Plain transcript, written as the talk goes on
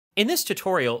In this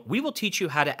tutorial, we will teach you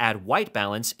how to add white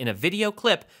balance in a video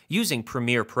clip using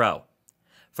Premiere Pro.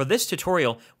 For this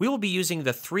tutorial, we will be using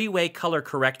the three-way color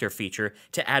corrector feature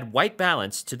to add white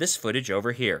balance to this footage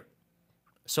over here.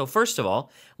 So first of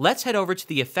all, let's head over to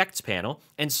the Effects panel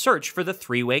and search for the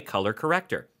three-way color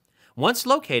corrector. Once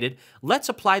located, let's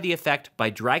apply the effect by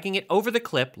dragging it over the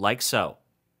clip like so.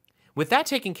 With that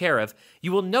taken care of,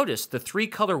 you will notice the three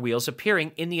color wheels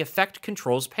appearing in the Effect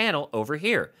Controls panel over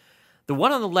here. The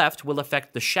one on the left will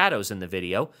affect the shadows in the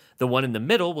video, the one in the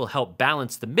middle will help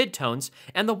balance the midtones,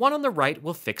 and the one on the right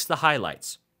will fix the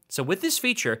highlights. So with this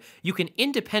feature, you can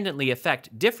independently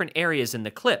affect different areas in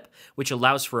the clip, which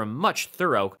allows for a much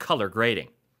thorough color grading.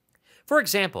 For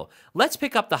example, let's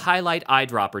pick up the Highlight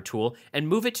Eyedropper tool and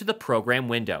move it to the Program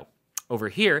window. Over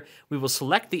here, we will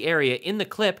select the area in the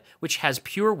clip which has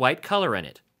pure white color in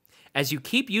it. As you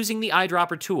keep using the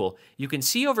eyedropper tool, you can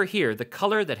see over here the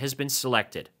color that has been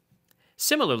selected.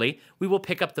 Similarly, we will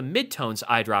pick up the Midtones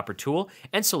eyedropper tool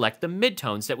and select the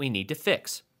midtones that we need to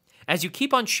fix. As you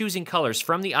keep on choosing colors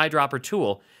from the eyedropper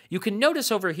tool, you can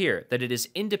notice over here that it is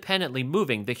independently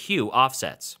moving the hue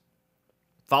offsets.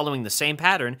 Following the same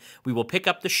pattern, we will pick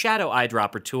up the Shadow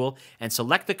eyedropper tool and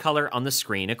select the color on the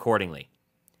screen accordingly.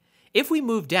 If we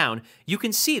move down, you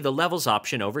can see the Levels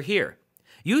option over here.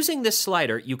 Using this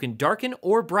slider, you can darken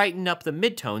or brighten up the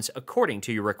midtones according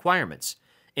to your requirements.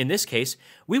 In this case,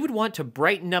 we would want to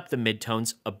brighten up the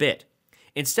midtones a bit.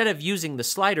 Instead of using the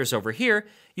sliders over here,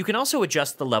 you can also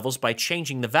adjust the levels by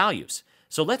changing the values.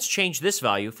 So let's change this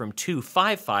value from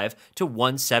 255 to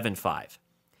 175.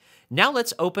 Now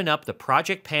let's open up the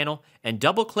project panel and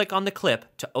double-click on the clip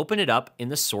to open it up in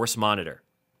the source monitor.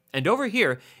 And over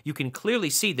here, you can clearly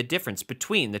see the difference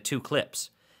between the two clips.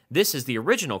 This is the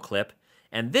original clip,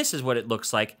 and this is what it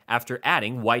looks like after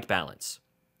adding white balance.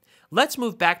 Let's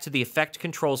move back to the Effect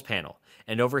Controls panel,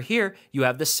 and over here you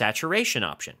have the Saturation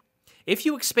option. If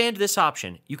you expand this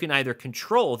option, you can either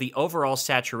control the overall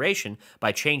saturation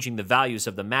by changing the values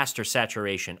of the Master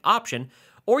Saturation option,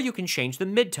 or you can change the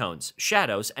midtones,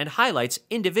 shadows, and highlights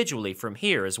individually from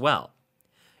here as well.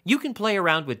 You can play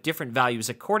around with different values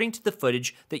according to the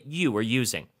footage that you are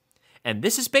using. And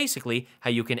this is basically how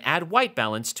you can add white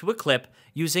balance to a clip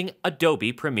using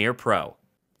Adobe Premiere Pro.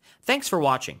 Thanks for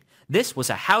watching. This was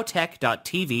a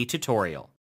HowTech.tv tutorial.